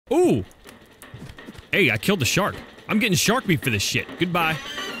Ooh. Hey, I killed the shark. I'm getting shark meat for this shit. Goodbye.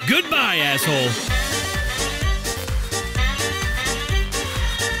 Goodbye, asshole.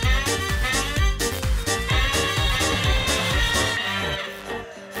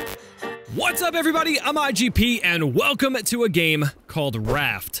 What's up, everybody? I'm IGP, and welcome to a game called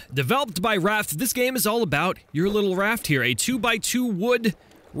Raft. Developed by Raft, this game is all about your little raft here, a 2x2 wood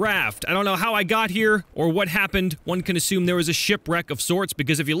raft. I don't know how I got here or what happened. One can assume there was a shipwreck of sorts,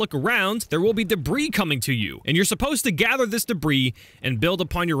 because if you look around, there will be debris coming to you. And you're supposed to gather this debris and build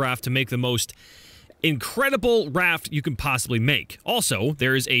upon your raft to make the most incredible raft you can possibly make. Also,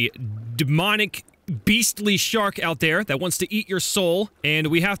 there is a demonic beastly shark out there that wants to eat your soul, and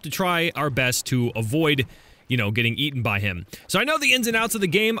we have to try our best to avoid, you know, getting eaten by him. So I know the ins and outs of the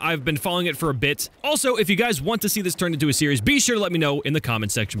game. I've been following it for a bit. Also, if you guys want to see this turned into a series, be sure to let me know in the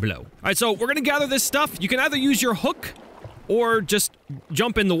comment section below. All right, so we're gonna gather this stuff. You can either use your hook or just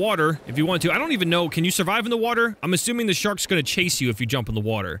jump in the water if you want to. I don't even know, can you survive in the water? I'm assuming the shark's gonna chase you if you jump in the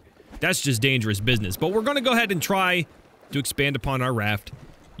water. That's just dangerous business. But we're gonna go ahead and try to expand upon our raft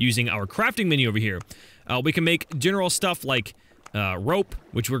using our crafting menu over here. We can make general stuff like rope,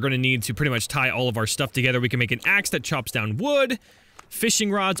 which we're going to need to pretty much tie all of our stuff together. We can make an axe that chops down wood,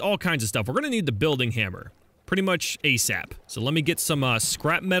 fishing rods, all kinds of stuff. We're going to need the building hammer pretty much ASAP. So let me get some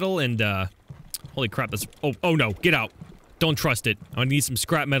scrap metal and holy crap, that's oh no, get out. Don't trust it. I need some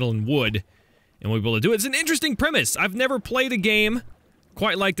scrap metal and wood, and we'll be able to do it. It's an interesting premise. I've never played a game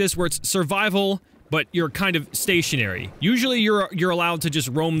quite like this where it's survival, but you're kind of stationary. Usually you're allowed to just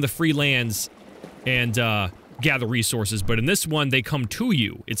roam the free lands and gather resources, but in this one they come to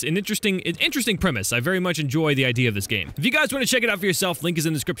you. It's an interesting premise. I very much enjoy the idea of this game. If you guys want to check it out for yourself, link is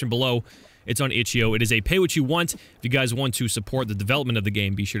in the description below. It's on itch.io. It is a pay what you want. If you guys want to support the development of the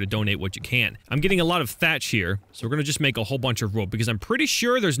game, be sure to donate what you can. I'm getting a lot of thatch here, so we're gonna just make a whole bunch of rope, because I'm pretty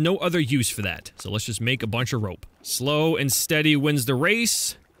sure there's no other use for that. So let's just make a bunch of rope. Slow and steady wins the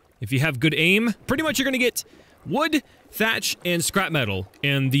race. If you have good aim, pretty much you're gonna get wood, thatch, and scrap metal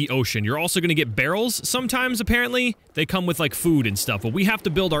in the ocean. You're also gonna get barrels sometimes, apparently. They come with, like, food and stuff, but we have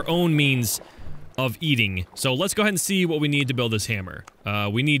to build our own means of eating. So let's go ahead and see what we need to build this hammer.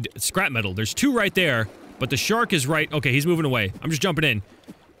 We need scrap metal. There's 2 right there, but the shark is right. Okay, he's moving away. I'm just jumping in.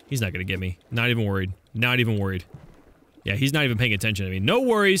 He's not gonna get me. Not even worried. Not even worried. Yeah, he's not even paying attention to me. No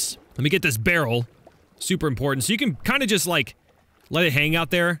worries. Let me get this barrel. Super important. So you can kind of just, like, let it hang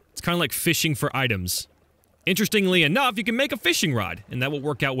out there. It's kind of like fishing for items. Interestingly enough, you can make a fishing rod, and that will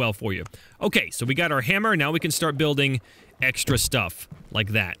work out well for you. Okay, so we got our hammer. Now we can start building extra stuff like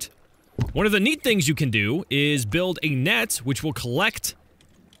that. One of the neat things you can do is build a net, which will collect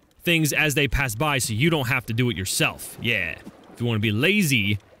things as they pass by, so you don't have to do it yourself. Yeah. If you want to be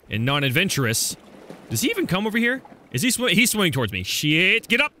lazy and non-adventurous. Does he even come over here? Is he swimming? He's swimming towards me. Shit.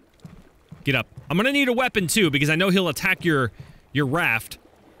 Get up. Get up. I'm gonna need a weapon, too, because I know he'll attack your raft.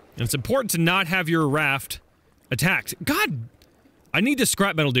 And it's important to not have your raft attacked. God! I need the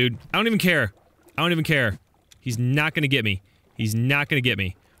scrap metal, dude. I don't even care. I don't even care. He's not gonna get me. He's not gonna get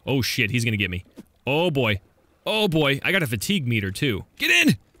me. Oh shit, he's gonna get me. Oh boy. Oh boy. I got a fatigue meter, too. Get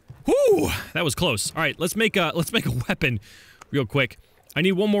in! Whew! That was close. Alright, let's make a weapon real quick. I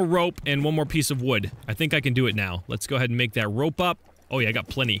need one more rope and one more piece of wood. I think I can do it now. Let's go ahead and make that rope up. Oh yeah, I got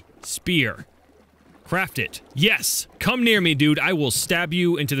plenty. Spear. Craft it. Yes! Come near me, dude. I will stab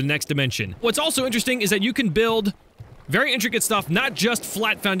you into the next dimension. What's also interesting is that you can build very intricate stuff, not just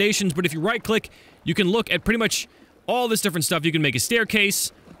flat foundations, but if you right-click, you can look at pretty much all this different stuff. You can make a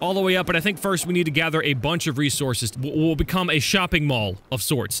staircase all the way up, but I think first we need to gather a bunch of resources. We'll become a shopping mall of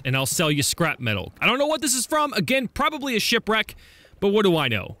sorts, and I'll sell you scrap metal. I don't know what this is from. Again, probably a shipwreck, but what do I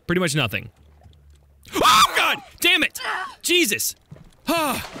know? Pretty much nothing. Oh, God! Damn it! Jesus!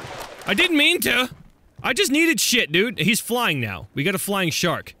 I didn't mean to. I just needed shit, dude. He's flying now. We got a flying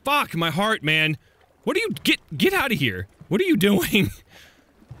shark. Fuck, my heart, man. What are you- get out of here. What are you doing?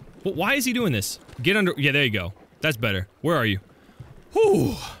 Well, why is he doing this? Get under- yeah, there you go. That's better. Where are you?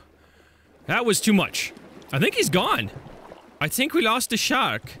 Whew. That was too much. I think he's gone. I think we lost the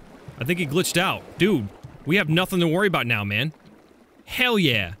shark. I think he glitched out. Dude, we have nothing to worry about now, man. Hell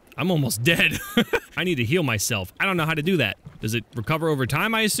yeah. I'm almost dead. I need to heal myself. I don't know how to do that. Does it recover over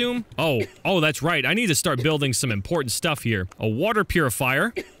time, I assume? Oh, that's right. I need to start building some important stuff here. A water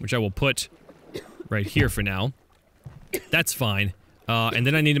purifier, which I will put right here for now. That's fine. And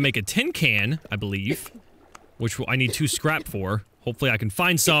then I need to make a tin can, I believe, which I need 2 scrap for. Hopefully I can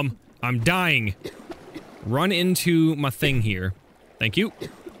find some. I'm dying. Run into my thing here. Thank you.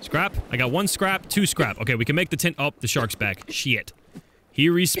 Scrap. I got 1 scrap, 2 scrap. Okay, we can make the tin- oh, the shark's back. Shit. He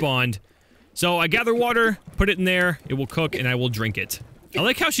respawned. So I gather water, put it in there, it will cook, and I will drink it. I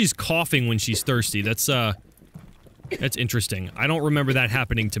like how she's coughing when she's thirsty. That's interesting. I don't remember that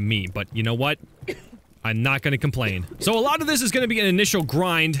happening to me, but you know what? I'm not gonna complain. So a lot of this is gonna be an initial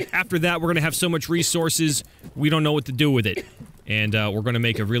grind. After that, we're gonna have so much resources, we don't know what to do with it. And, we're gonna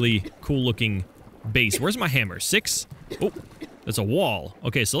make a really cool-looking base. Where's my hammer? 6? Oh, that's a wall.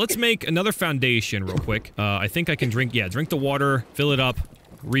 Okay, so let's make another foundation real quick. I think I can drink the water, fill it up,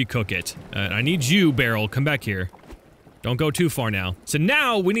 recook it. I need you, Barrel, come back here. Don't go too far now. So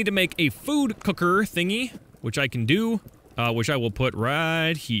now, we need to make a food cooker thingy, which I can do, which I will put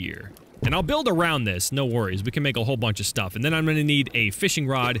right here. And I'll build around this, no worries. We can make a whole bunch of stuff. And then I'm gonna need a fishing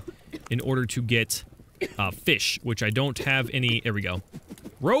rod in order to get fish, which I don't have any. There we go.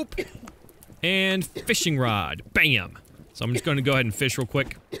 Rope and fishing rod. Bam! So I'm just gonna go ahead and fish real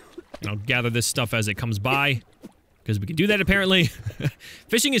quick. And I'll gather this stuff as it comes by. Because we can do that, apparently.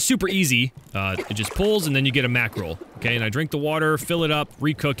 Fishing is super easy. It just pulls and then you get a mackerel. Okay, and I drink the water, fill it up,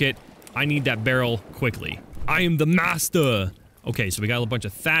 recook it. I need that barrel quickly. I am the master! Okay, so we got a bunch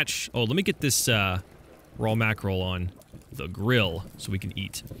of thatch. Oh, let me get this, raw mackerel on the grill so we can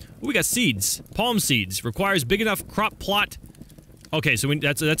eat. Ooh, we got seeds. Palm seeds. Requires big enough crop plot. Okay, so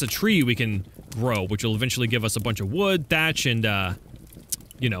that's a tree we can grow, which will eventually give us a bunch of wood, thatch, and,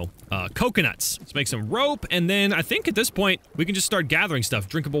 coconuts. Let's make some rope, and then I think at this point, we can just start gathering stuff.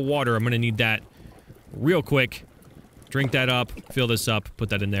 Drinkable water, I'm gonna need that real quick. Drink that up, fill this up, put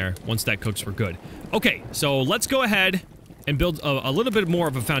that in there. Once that cooks, we're good. Okay, so let's go ahead and build a little bit more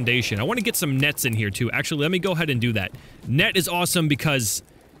of a foundation. I want to get some nets in here, too. Actually, let me go ahead and do that. Net is awesome because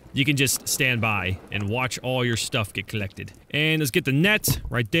you can just stand by and watch all your stuff get collected. And let's get the net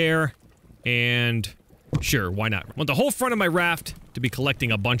right there. And sure, why not? I want the whole front of my raft to be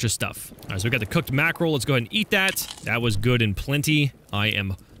collecting a bunch of stuff. All right, so we got the cooked mackerel. Let's go ahead and eat that. That was good and plenty. I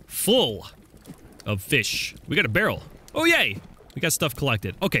am full of fish. We got a barrel. Oh, yay! We got stuff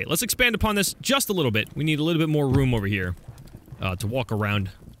collected. Okay, let's expand upon this just a little bit. We need a little bit more room over here to walk around.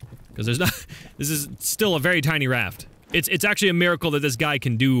 Because there's not... This is still a very tiny raft. It's actually a miracle that this guy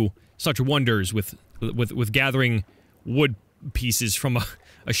can do such wonders with gathering wood pieces from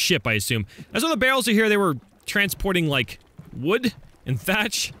a ship, I assume. That's what the barrels are here. They were transporting, like, wood and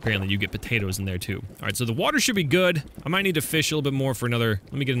thatch. Apparently you get potatoes in there, too. Alright, so the water should be good. I might need to fish a little bit more for another...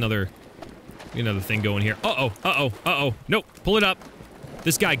 Let me get another thing going here. Uh-oh, uh-oh, uh-oh. Nope, pull it up.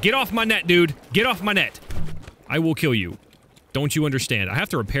 This guy, get off my net, dude. Get off my net. I will kill you. Don't you understand? I have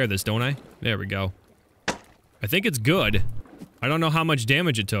to repair this, don't I? There we go. I think it's good. I don't know how much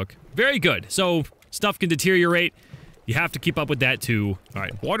damage it took. Very good. So, stuff can deteriorate. You have to keep up with that, too.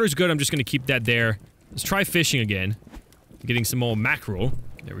 Alright, water's good. I'm just gonna keep that there. Let's try fishing again. Getting some more mackerel.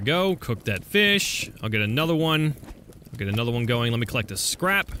 There we go. Cook that fish. I'll get another one. I'll get another one going. Let me collect a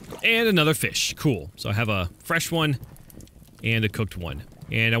scrap. And another fish. Cool. So I have a fresh one and a cooked one.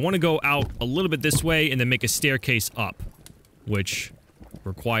 And I want to go out a little bit this way and then make a staircase up, which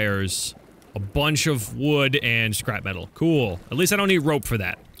requires a bunch of wood and scrap metal. Cool. At least I don't need rope for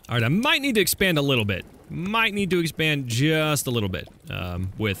that. Alright, I might need to expand a little bit. Might need to expand just a little bit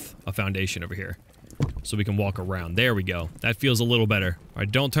with a foundation over here. So we can walk around. There we go. That feels a little better.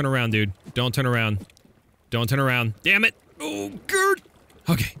 Alright, don't turn around, dude. Don't turn around. Don't turn around. Damn it! Oh, good!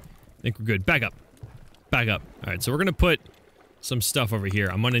 Okay. I think we're good. Back up. Back up. Alright, so we're gonna put some stuff over here.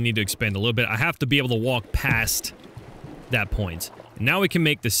 I'm gonna need to expand a little bit. I have to be able to walk past that point. And now we can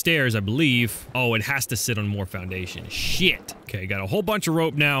make the stairs, I believe. Oh, it has to sit on more foundation. Shit! Okay, got a whole bunch of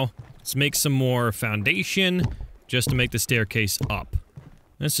rope now. Let's make some more foundation just to make the staircase up.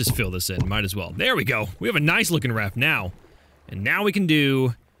 Let's just fill this in. Might as well. There we go. We have a nice looking raft now. And now we can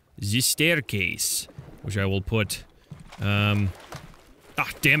do the staircase, which I will put, ah,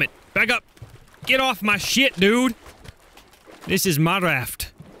 damn it. Back up. Get off my shit, dude. This is my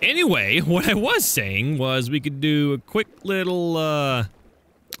raft. Anyway, what I was saying was we could do a quick little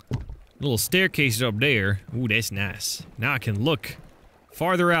staircase up there. Ooh, that's nice. Now I can look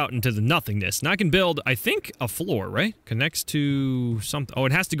farther out into the nothingness. Now I can build, I think, a floor, right? Connects to something. Oh,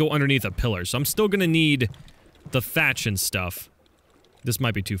 it has to go underneath a pillar, so I'm still gonna need the thatch and stuff. This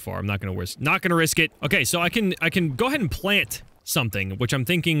might be too far. I'm not gonna risk it. Okay, so I can go ahead and plant something, which I'm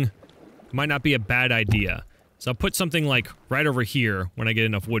thinking might not be a bad idea. So I'll put something like right over here when I get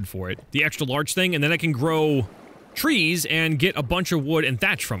enough wood for it. The extra large thing, and then I can grow trees and get a bunch of wood and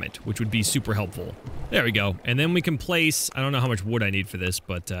thatch from it, which would be super helpful. There we go. And then we can place, I don't know how much wood I need for this,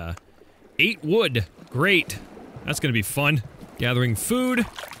 but 8 wood. Great. That's gonna be fun. Gathering food,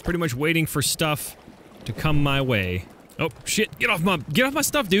 pretty much waiting for stuff to come my way. Oh, shit. Get off my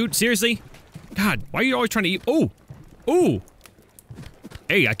stuff, dude. Seriously? God, why are you always trying to eat? Oh! Ooh!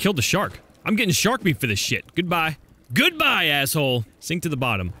 Hey, I killed the shark. I'm getting shark meat for this shit. Goodbye. Goodbye, asshole. Sink to the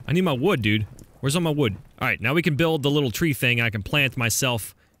bottom. I need my wood, dude. Where's all my wood? All right, now we can build the little tree thing. I can plant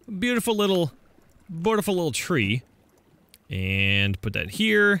myself a beautiful little tree. And put that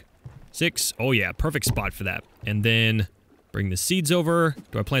here. 6. Oh yeah, perfect spot for that. And then bring the seeds over.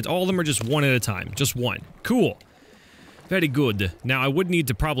 Do I plant all of them or just one at a time? Just one. Cool. Very good. Now, I would need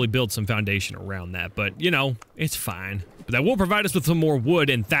to probably build some foundation around that, but, you know, it's fine. But that will provide us with some more wood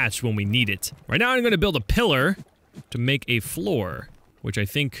and thatch when we need it. Right now, I'm going to build a pillar to make a floor, which I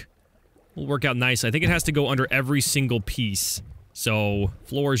think will work out nice. I think it has to go under every single piece. So,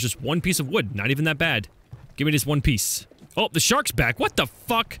 floor is just one piece of wood. Not even that bad. Give me this one piece. Oh, the shark's back. What the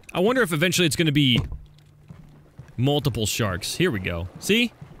fuck? I wonder if eventually it's going to be multiple sharks. Here we go.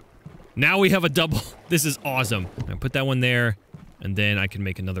 See? Now we have a double. This is awesome. I put that one there, and then I can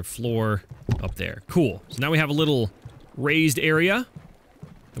make another floor up there. Cool. So now we have a little raised area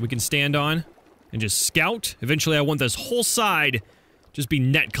that we can stand on and just scout. Eventually, I want this whole side just be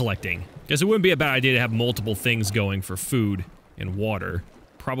net collecting. Guess it wouldn't be a bad idea to have multiple things going for food and water.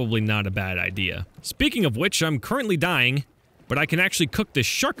 Probably not a bad idea. Speaking of which, I'm currently dying, but I can actually cook this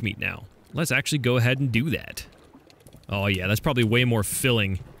shark meat now. Let's actually go ahead and do that. Oh yeah, that's probably way more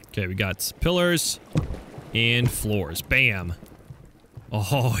filling. Okay, we got pillars and floors. Bam.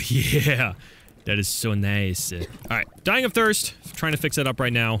 Oh yeah, that is so nice. All right, dying of thirst. Trying to fix that up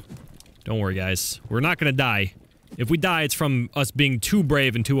right now. Don't worry, guys. We're not gonna die. If we die, it's from us being too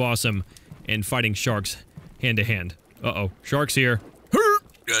brave and too awesome and fighting sharks hand to hand. Uh-oh, sharks here.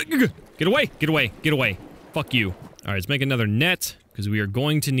 Get away, get away, get away. Fuck you. All right, let's make another net, because we are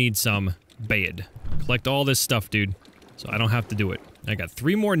going to need some bait. Collect all this stuff, dude, so I don't have to do it. I got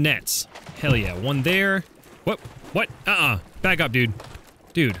 3 more nets. Hell yeah, one there. What? What? Back up, dude.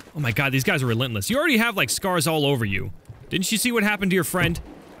 Dude, oh my god, these guys are relentless. You already have, like, scars all over you. Didn't you see what happened to your friend?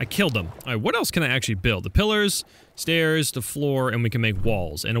 I killed them. All right, what else can I actually build? The pillars, stairs, the floor, and we can make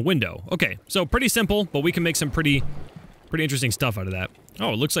walls and a window. Okay, so pretty simple, but we can make some pretty interesting stuff out of that.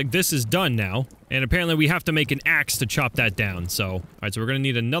 Oh, it looks like this is done now. And apparently we have to make an axe to chop that down, so... Alright, so we're gonna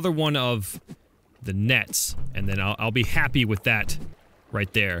need another one of the nets. And then I'll be happy with that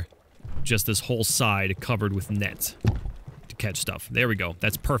right there. Just this whole side covered with nets to catch stuff. There we go.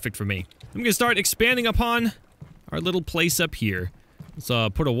 That's perfect for me. I'm gonna start expanding upon our little place up here.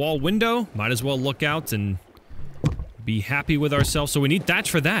 Let's put a wall window. Might as well look out and be happy with ourselves. So we need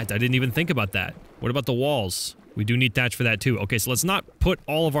thatch for that. I didn't even think about that. What about the walls? We do need thatch for that too. Okay, so let's not put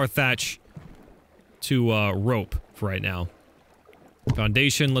all of our thatch to rope for right now.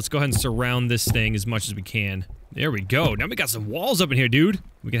 Foundation, let's go ahead and surround this thing as much as we can. There we go. Now we got some walls up in here, dude.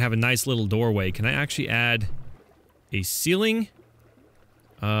 We can have a nice little doorway. Can I actually add a ceiling?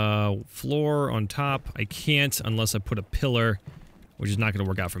 Floor on top. I can't unless I put a pillar, which is not going to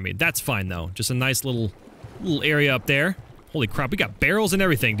work out for me. That's fine though. Just a nice little area up there. Holy crap, we got barrels and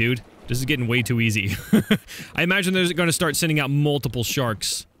everything, dude. This is getting way too easy. I imagine they're going to start sending out multiple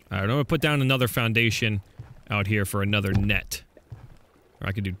sharks. Alright, I'm going to put down another foundation out here for another net. Or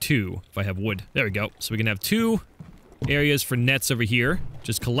I could do 2 if I have wood. There we go. So we can have 2 areas for nets over here.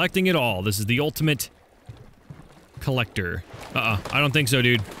 Just collecting it all. This is the ultimate collector. I don't think so,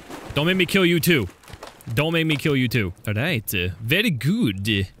 dude. Don't make me kill you too. Don't make me kill you too. Alright, very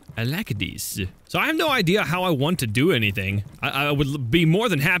good. I like this. So I have no idea how I want to do anything. I would be more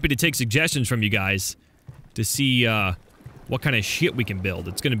than happy to take suggestions from you guys to see what kind of shit we can build.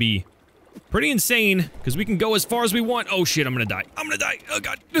 It's gonna be pretty insane, because we can go as far as we want. Oh shit, I'm gonna die. I'm gonna die. Oh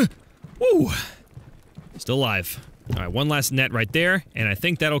god. Woo. Still alive. Alright, one last net right there, and I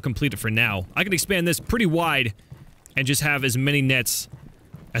think that'll complete it for now. I can expand this pretty wide and just have as many nets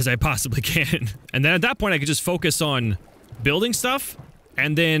as I possibly can. And then at that point I could just focus on building stuff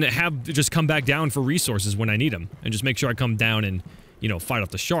and then have just come back down for resources when I need them. And just make sure I come down and, you know, fight off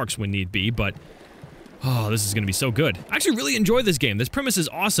the sharks when need be, but... Oh, this is gonna be so good. I actually really enjoy this game. This premise is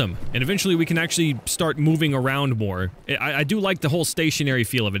awesome. And eventually we can actually start moving around more. I do like the whole stationary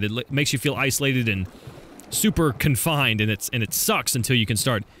feel of it. It makes you feel isolated and super confined, and it sucks until you can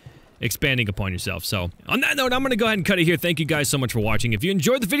start expanding upon yourself. So, on that note, I'm gonna go ahead and cut it here. Thank you guys so much for watching. If you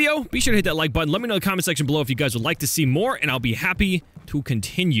enjoyed the video, be sure to hit that like button. Let me know in the comment section below if you guys would like to see more, and I'll be happy to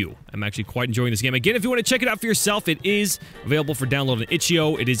continue. I'm actually quite enjoying this game. Again, if you want to check it out for yourself, it is available for download on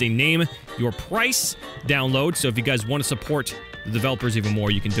itch.io. It is a Name Your Price download, so if you guys want to support the developers even more,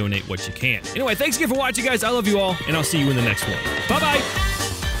 you can donate what you can. Anyway, thanks again for watching, guys. I love you all, and I'll see you in the next one. Bye-bye!